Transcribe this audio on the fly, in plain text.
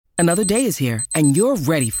Another day is here, and you're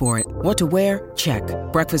ready for it. What to wear? Check.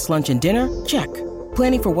 Breakfast, lunch, and dinner? Check.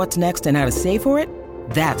 Planning for what's next and how to save for it?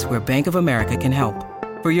 That's where Bank of America can help.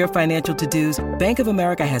 For your financial to-dos, Bank of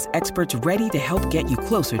America has experts ready to help get you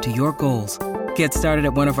closer to your goals. Get started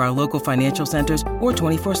at one of our local financial centers or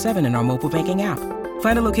 24/7 in our mobile banking app.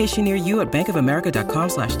 Find a location near you at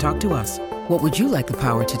bankofamerica.com/talktous. What would you like the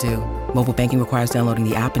power to do? Mobile banking requires downloading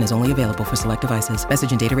the app and is only available for select devices.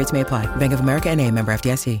 Message and data rates may apply. Bank of America N.A., member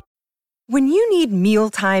FDIC. When you need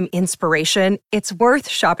mealtime inspiration, it's worth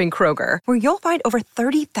shopping Kroger, where you'll find over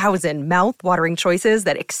 30,000 mouth-watering choices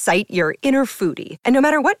that excite your inner foodie. And no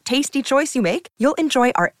matter what tasty choice you make, you'll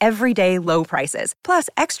enjoy our everyday low prices, plus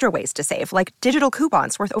extra ways to save, like digital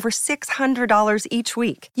coupons worth over $600 each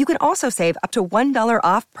week. You can also save up to $1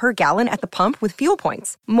 off per gallon at the pump with fuel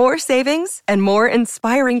points. More savings and more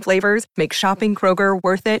inspiring flavors make shopping Kroger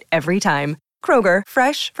worth it every time. Kroger,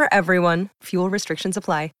 fresh for everyone. Fuel restrictions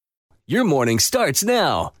apply. Your morning starts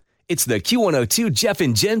now. It's the Q102 Jeff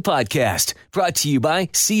and Jen podcast, brought to you by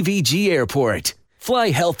CVG Airport. Fly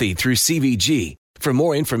healthy through CVG. For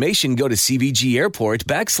more information, go to CVG Airport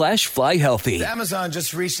 /fly healthy. Amazon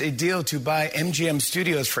just reached a deal to buy MGM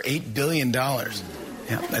Studios for $8 billion.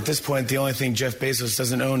 Yeah, at this point, the only thing Jeff Bezos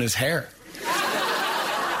doesn't own is hair.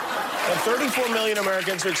 34 million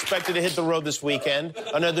Americans are expected to hit the road this weekend.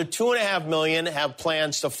 Another 2.5 million have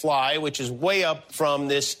plans to fly, which is way up from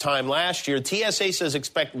this time last year. TSA says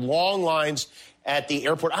expect long lines at the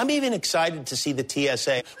airport. I'm even excited to see the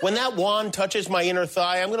TSA. When that wand touches my inner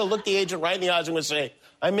thigh, I'm going to look the agent right in the eyes and I'm going to say,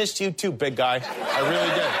 I missed you too, big guy. I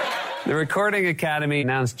really did. The Recording Academy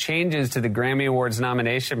announced changes to the Grammy Awards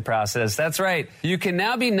nomination process. That's right. You can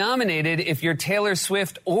now be nominated if you're Taylor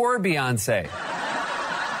Swift or Beyonce.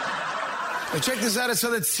 Well, check this out. It's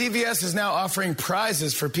so that CVS is now offering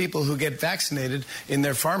prizes for people who get vaccinated in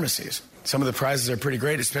their pharmacies. Some of the prizes are pretty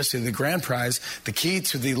great, especially the grand prize, the key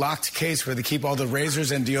to the locked case where they keep all the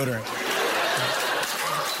razors and deodorant.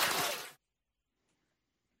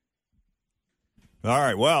 All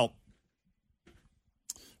right, well,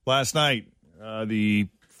 last night, the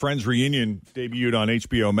Friends reunion debuted on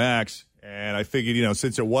HBO Max, and I figured,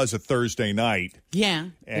 since it was a Thursday night. Yeah,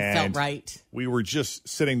 it felt right. We were just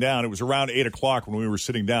sitting down. It was around 8 o'clock when we were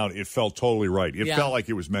sitting down. It felt totally right. It felt like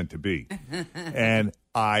it was meant to be. And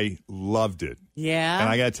I loved it. Yeah. And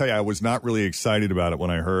I got to tell you, I was not really excited about it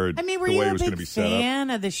when I heard the way it was going to be set up. Were you a big fan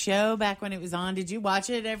of the show back when it was on? Did you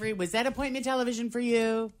watch it was that appointment television for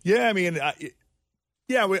you? Yeah, I mean, I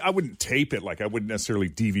wouldn't tape it. Like, I wouldn't necessarily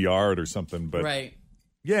DVR it or something. But right.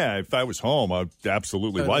 Yeah, if I was home, I'd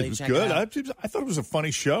absolutely watch it. It was good. I thought it was a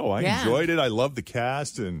funny show. I enjoyed it. I loved the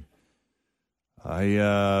cast, and you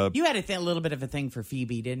had a little bit of a thing for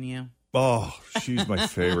Phoebe, didn't you? Oh, she's my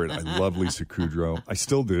favorite. I love Lisa Kudrow. I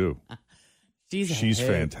still do. She's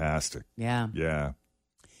fantastic. Yeah. Yeah.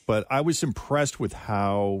 But I was impressed with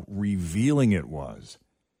how revealing it was.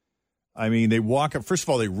 I mean, first of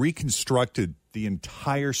all, they reconstructed the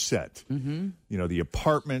entire set. Mm-hmm. The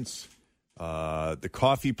apartments, the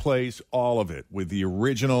coffee place, all of it with the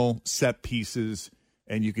original set pieces.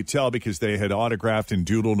 And you could tell because they had autographed and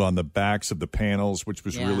doodled on the backs of the panels, which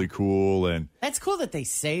was really cool. And that's cool that they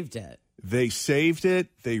saved it. They saved it.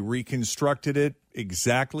 They reconstructed it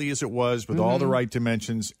exactly as it was with all the right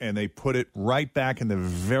dimensions, and they put it right back in the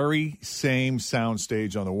very same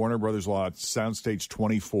soundstage on the Warner Brothers lot, Soundstage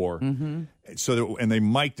 24. Mm-hmm. And they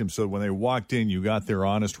mic'd them so that when they walked in, you got their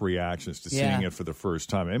honest reactions to seeing it for the first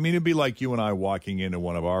time. I mean, it'd be like you and I walking into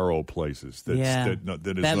one of our old places that is no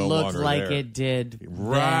longer there. That looked like it did.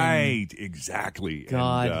 Right, exactly.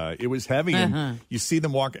 God. And it was heavy. And you see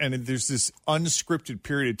them walk, and there's this unscripted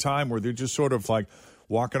period of time where they're just sort of like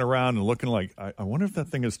walking around and looking like, I wonder if that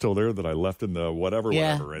thing is still there that I left in the whatever.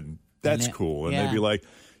 And that's cool. And they'd be like,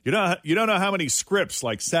 you don't know how many scripts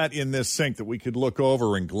like sat in this sink that we could look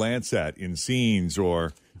over and glance at in scenes,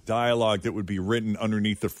 or dialogue that would be written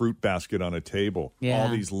underneath the fruit basket on a table. Yeah. All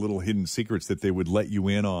these little hidden secrets that they would let you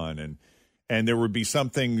in on. And there would be some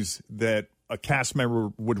things that a cast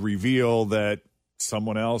member would reveal that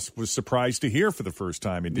someone else was surprised to hear for the first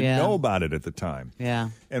time and didn't know about it at the time. Yeah.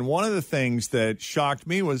 And one of the things that shocked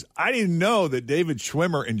me was I didn't know that David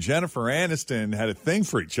Schwimmer and Jennifer Aniston had a thing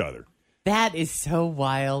for each other. That is so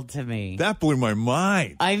wild to me. That blew my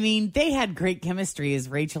mind. I mean, they had great chemistry as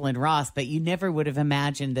Rachel and Ross, but you never would have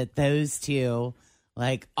imagined that those two,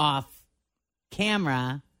 like off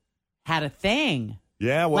camera, had a thing.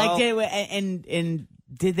 Yeah, well, and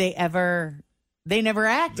did they ever? They never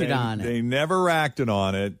acted on it. They never acted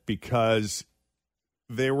on it because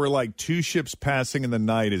they were like two ships passing in the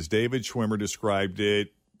night, as David Schwimmer described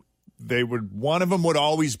it. one of them would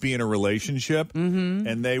always be in a relationship,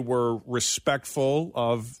 and they were respectful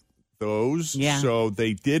of those, so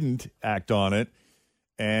they didn't act on it.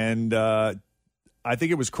 And I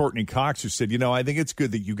think it was Courtney Cox who said, I think it's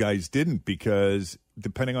good that you guys didn't, because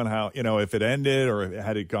depending on how, if it ended or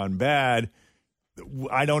had it gone bad,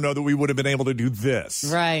 I don't know that we would have been able to do this.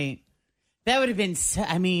 Right. That would have been,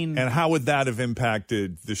 And how would that have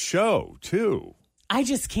impacted the show, too? I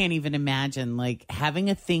just can't even imagine, like, having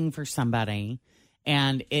a thing for somebody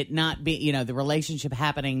and it not be, the relationship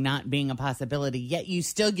happening, not being a possibility, yet you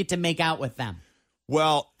still get to make out with them.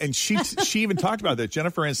 Well, and she even talked about that.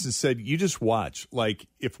 Jennifer Aniston said, you just watch. Like,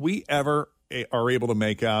 if we ever are able to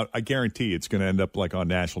make out, I guarantee it's going to end up like on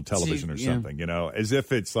national television or something, as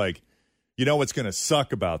if it's like, what's going to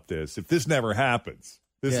suck about this? If this never happens,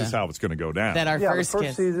 this is how it's going to go down. That the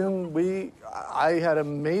first season, I had a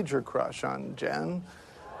major crush on Jen.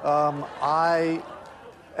 I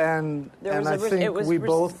think we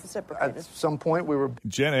both, at some point, we were...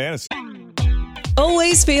 Jen Aniston.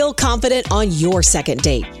 Always feel confident on your second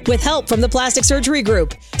date. With help from the Plastic Surgery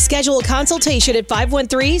Group. Schedule a consultation at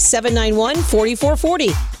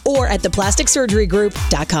 513-791-4440 or at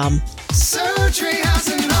theplasticsurgerygroup.com. Surgery has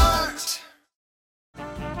an art.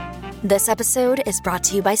 This episode is brought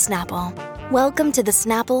to you by Snapple. Welcome to the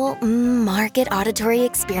Snapple Market Auditory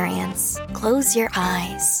Experience. Close your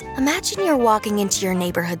eyes. Imagine you're walking into your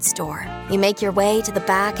neighborhood store. You make your way to the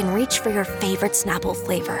back and reach for your favorite Snapple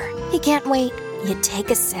flavor. You can't wait. You take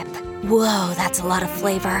a sip. Whoa, that's a lot of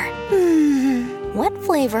flavor. What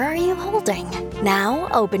flavor are you holding? Now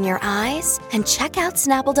open your eyes and check out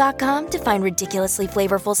Snapple.com to find ridiculously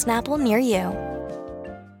flavorful Snapple near you.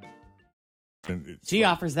 She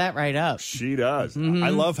offers that right up. She does. I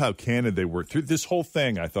love how candid they were. Through this whole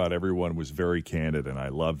thing, I thought everyone was very candid, and I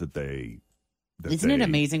love that they... Isn't it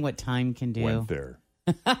amazing what time can do? Went there.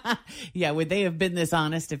 Yeah, would they have been this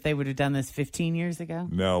honest if they would have done this 15 years ago?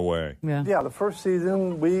 No way. Yeah, the first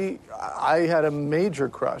season, I had a major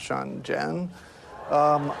crush on Jen.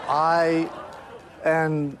 I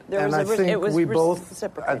think we both,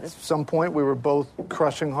 at some point, we were both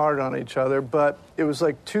crushing hard on each other, but it was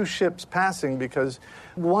like two ships passing because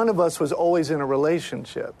one of us was always in a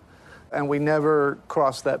relationship. And we never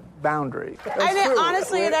crossed that boundary.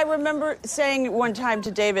 Honestly, I remember saying one time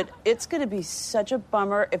to David, it's going to be such a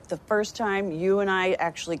bummer if the first time you and I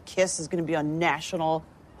actually kiss is going to be on national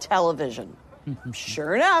television.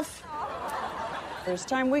 Sure enough, first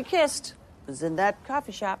time we kissed was in that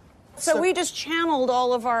coffee shop. So we just channeled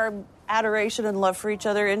all of our adoration and love for each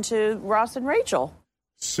other into Ross and Rachel.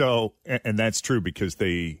 So, and that's true because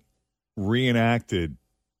they reenacted.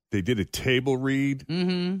 They did a table read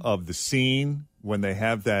of the scene when they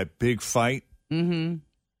have that big fight. The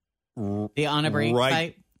Anna Brink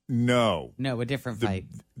fight? No, a different fight.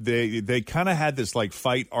 They kind of had this like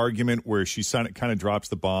fight argument where she kind of drops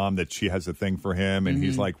the bomb that she has a thing for him, and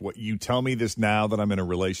he's like, "What? You tell me this now that I'm in a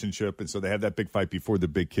relationship?" And so they had that big fight before the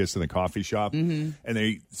big kiss in the coffee shop, and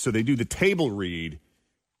they do the table read.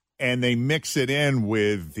 And they mix it in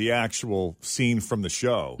with the actual scene from the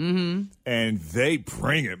show. And they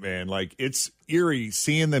bring it, man. Like, it's eerie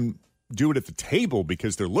seeing them do it at the table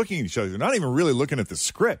because they're looking at each other. They're not even really looking at the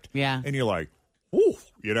script. Yeah. And you're like, ooh,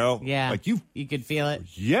 Yeah. Like you could feel it.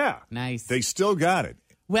 Yeah. Nice. They still got it.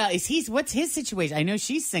 Well, what's his situation? I know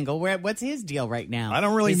she's single. What's his deal right now? I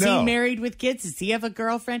don't really know. Is he married with kids? Does he have a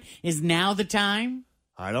girlfriend? Is now the time?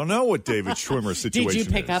 I don't know what David Schwimmer's situation is.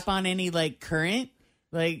 Did you pick up on any, current...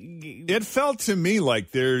 it felt to me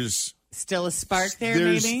like there's still a spark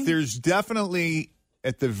maybe? There's definitely,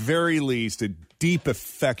 at the very least, a deep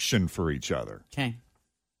affection for each other. Okay.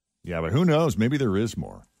 Yeah, but who knows? Maybe there is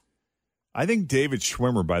more. I think David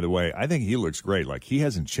Schwimmer, by the way, I think he looks great. Like, he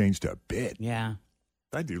hasn't changed a bit. Yeah.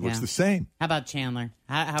 That dude looks the same. How about Chandler?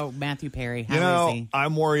 How Matthew Perry? How is he?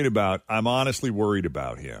 I'm honestly worried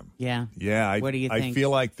about him. Yeah. Yeah. What do you think? I feel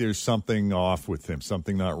like there's something off with him,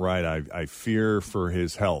 something not right. I fear for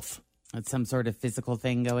his health. It's some sort of physical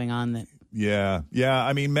thing going on that. Yeah. Yeah.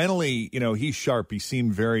 I mean, mentally, he's sharp. He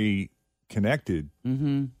seemed very connected,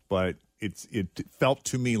 but it felt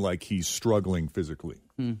to me like he's struggling physically.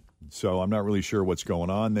 So I'm not really sure what's going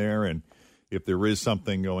on there. And if there is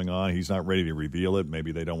something going on, he's not ready to reveal it.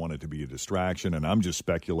 Maybe they don't want it to be a distraction, and I'm just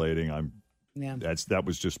speculating. That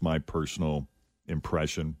was just my personal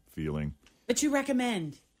impression, feeling. But you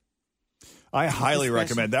recommend? I highly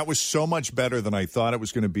recommend. That was so much better than I thought it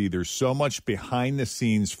was going to be. There's so much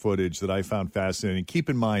behind-the-scenes footage that I found fascinating. Keep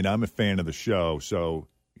in mind, I'm a fan of the show, so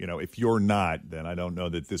if you're not, then I don't know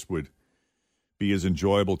that this would be as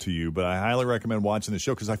enjoyable to you. But I highly recommend watching the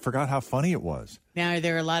show because I forgot how funny it was. Now,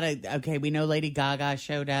 there are a lot of, we know Lady Gaga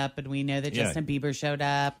showed up, and we know that Justin Bieber showed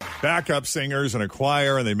up. Backup singers and a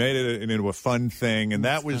choir, and they made it into a fun thing. And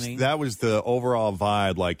that was the overall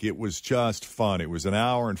vibe. Like, it was just fun. It was an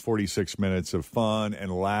hour and 46 minutes of fun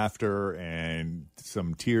and laughter, and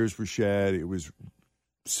some tears were shed. It was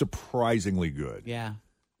surprisingly good. Yeah.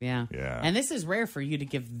 And this is rare for you to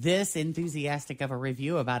give this enthusiastic of a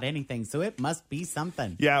review about anything, so it must be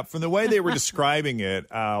something. Yeah, from the way they were describing it,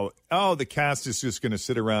 the cast is just going to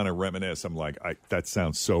sit around and reminisce. I'm like, that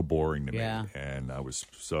sounds so boring to me. And I was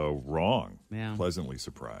so wrong. Yeah. Pleasantly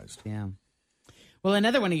surprised. Yeah. Well,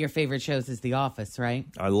 another one of your favorite shows is The Office, right?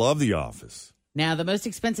 I love The Office. Now, the most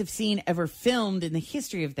expensive scene ever filmed in the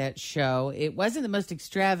history of that show, it wasn't the most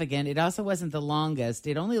extravagant. It also wasn't the longest.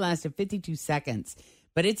 It only lasted 52 seconds.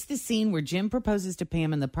 But it's the scene where Jim proposes to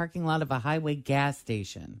Pam in the parking lot of a highway gas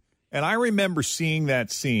station. And I remember seeing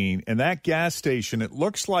that scene, and that gas station, it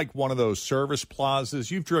looks like one of those service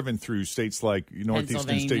plazas. You've driven through states like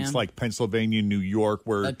northeastern states like Pennsylvania, New York,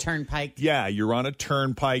 where a turnpike. Yeah, you're on a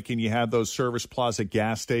turnpike and you have those service plaza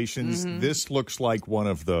gas stations. Mm-hmm. This looks like one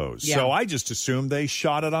of those. Yeah. So I just assumed they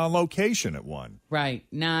shot it on location at one. Right.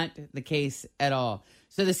 Not the case at all.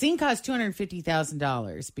 So the scene cost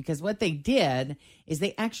 $250,000 because what they did is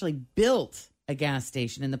they actually built a gas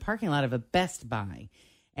station in the parking lot of a Best Buy.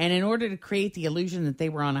 And in order to create the illusion that they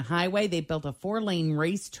were on a highway, they built a 4-lane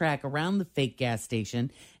racetrack around the fake gas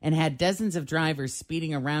station and had dozens of drivers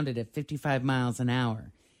speeding around it at 55 miles an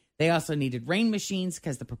hour. They also needed rain machines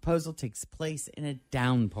because the proposal takes place in a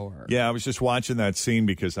downpour. Yeah, I was just watching that scene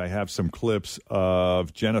because I have some clips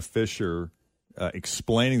of Jenna Fisher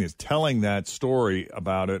explaining this, telling that story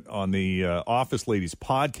about it on the Office Ladies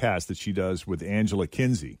podcast that she does with Angela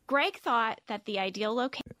Kinsey. Greg thought that the ideal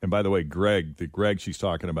location... And by the way, the Greg she's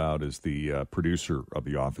talking about is the producer of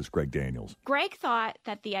The Office, Greg Daniels. Greg thought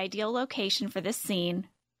that the ideal location for this scene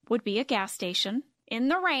would be a gas station in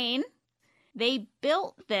the rain. They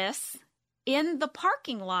built this in the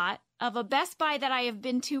parking lot of a Best Buy that I have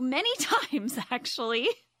been to many times, actually.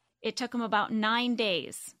 It took them about 9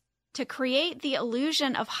 days. To create the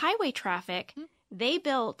illusion of highway traffic, they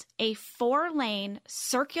built a 4-lane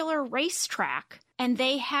circular racetrack, and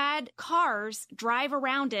they had cars drive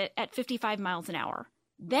around it at 55 miles an hour.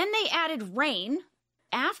 Then they added rain.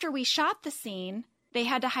 After we shot the scene, they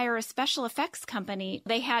had to hire a special effects company.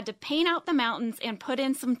 They had to paint out the mountains and put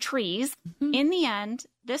in some trees. Mm-hmm. In the end,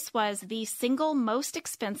 this was the single most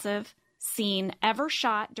expensive scene ever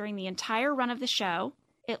shot during the entire run of the show.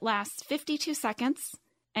 It lasts 52 seconds.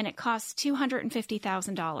 And it costs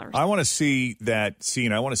 $250,000. I want to see that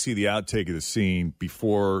scene. I want to see the outtake of the scene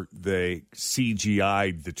before they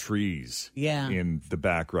CGI'd the trees in the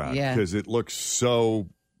background. Because it looks so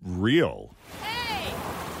real. Hey,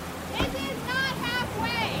 this is not halfway.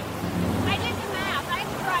 I did the math. I had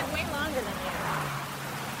to drive way longer than you.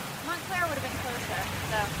 Montclair would have been closer,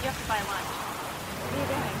 so you have to buy lunch. What are you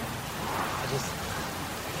doing?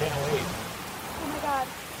 I can't wait. Oh, my God.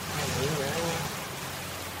 Can't wait, right?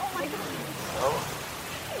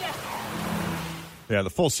 Yeah, the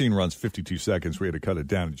full scene runs 52 seconds. We had to cut it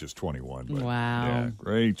down to just 21. But wow. Yeah,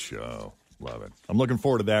 great show. Love it. I'm looking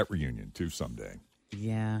forward to that reunion, too, someday.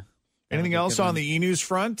 Yeah. Anything else on the e-news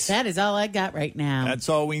front? That is all I got right now. That's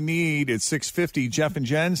all we need. It's 6:50. Jeff and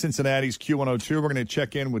Jen, Cincinnati's Q102. We're going to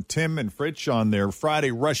check in with Tim and Fritch on their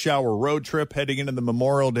Friday rush hour road trip heading into the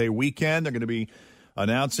Memorial Day weekend. They're going to be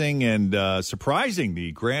announcing and surprising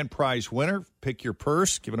the grand prize winner. Pick your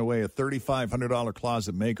purse, giving away a $3,500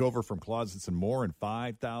 closet makeover from Closets and More and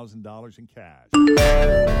 $5,000 in cash.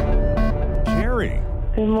 Carrie.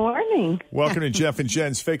 Good morning. Welcome to Jeff and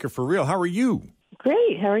Jen's Faker for Real. How are you?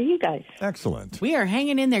 Great. How are you guys? Excellent. We are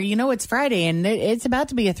hanging in there. You know, it's Friday, and it's about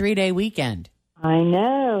to be a 3-day weekend. I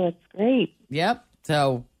know. It's great. Yep.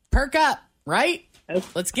 So perk up, right?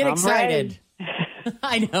 Let's get excited.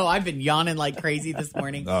 I know. I've been yawning like crazy this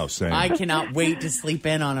morning. Oh, same. I cannot wait to sleep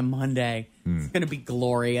in on a Monday. It's going to be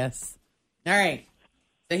glorious. All right.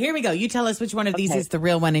 So here we go. You tell us which one of these is the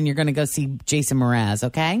real one, and you're going to go see Jason Mraz,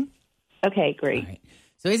 okay? Okay, great. All right.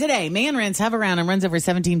 So is it A, man rents hover around and runs over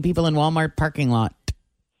 17 people in Walmart parking lot?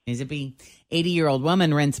 Is it B, 80-year-old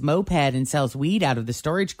woman rents moped and sells weed out of the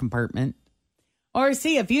storage compartment? Or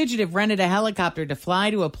C, a fugitive rented a helicopter to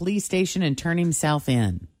fly to a police station and turn himself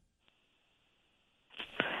in?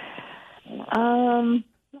 I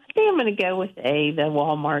think I'm going to go with A, the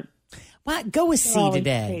Walmart. What? Go with C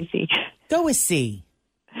today. Crazy. Go with C.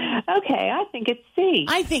 Okay, I think it's C.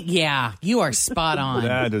 I think, yeah, you are spot on.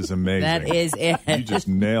 That is amazing. That is it. You just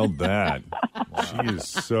nailed that. She is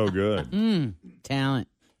so good. Talent.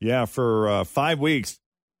 Yeah, for 5 weeks,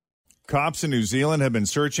 cops in New Zealand have been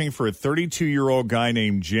searching for a 32-year-old guy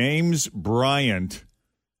named James Bryant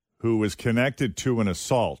who was connected to an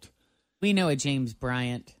assault. We know a James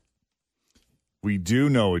Bryant. We do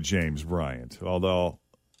know a James Bryant, although,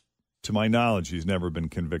 to my knowledge, he's never been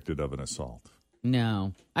convicted of an assault.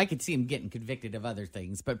 No. I could see him getting convicted of other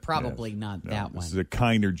things, but probably not that one. This is a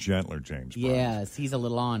kinder, gentler James Bryant. Yes, he's a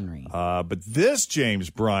little ornery. But this James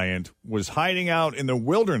Bryant was hiding out in the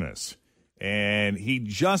wilderness, and he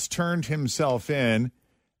just turned himself in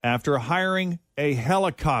after hiring a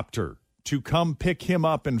helicopter to come pick him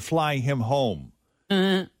up and fly him home.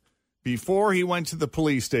 Before he went to the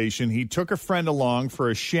police station, he took a friend along for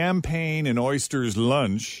a champagne and oysters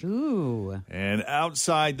lunch. Ooh. And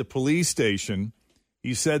outside the police station,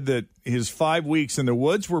 he said that his 5 weeks in the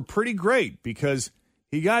woods were pretty great because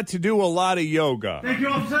he got to do a lot of yoga. Thank you,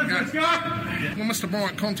 officer. Let's go. Well, Mr.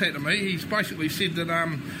 Bryant contacted me. He's basically said that,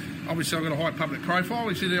 obviously I've got a high public profile.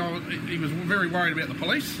 He said he was very worried about the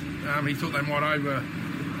police. He thought they might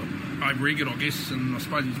over-rig it, I guess, and I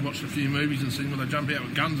suppose he's watched a few movies and seen when they jump out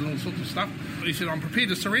with guns and all sorts of stuff. He said, I'm prepared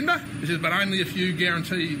to surrender. He said, but only if you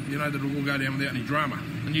guarantee, that it will go down without any drama.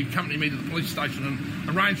 And you accompany me to the police station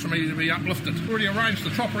and arrange for me to be uplifted. Already arranged the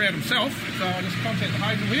chopper out himself, so I just contacted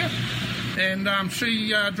Hazel here. And she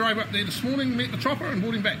drove up there this morning, met the chopper, and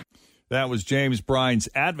brought him back. That was James Bryant's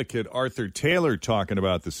advocate, Arthur Taylor, talking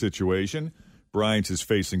about the situation. Bryant is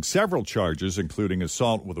facing several charges, including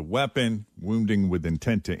assault with a weapon, wounding with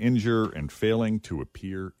intent to injure, and failing to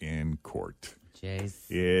appear in court. Jeez.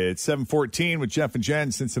 It's 7:14 with Jeff and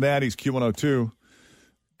Jen, Cincinnati's Q102.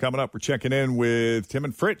 Coming up, we're checking in with Tim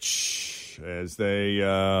and Fritch as they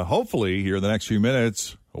hopefully, here in the next few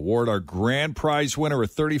minutes, award our grand prize winner a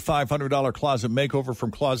 $3,500 closet makeover from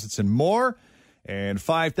Closets and More and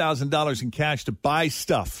 $5,000 in cash to buy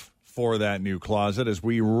stuff for that new closet as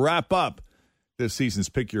we wrap up this season's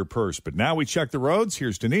Pick Your Purse. But now we check the roads.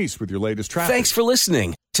 Here's Denise with your latest traffic. Thanks for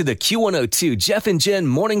listening to the Q102 Jeff and Jen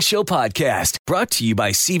Morning Show podcast, brought to you by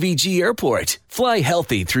CVG Airport. Fly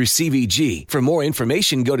healthy through CVG. For more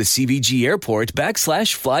information, go to CVG Airport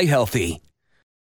 /fly healthy.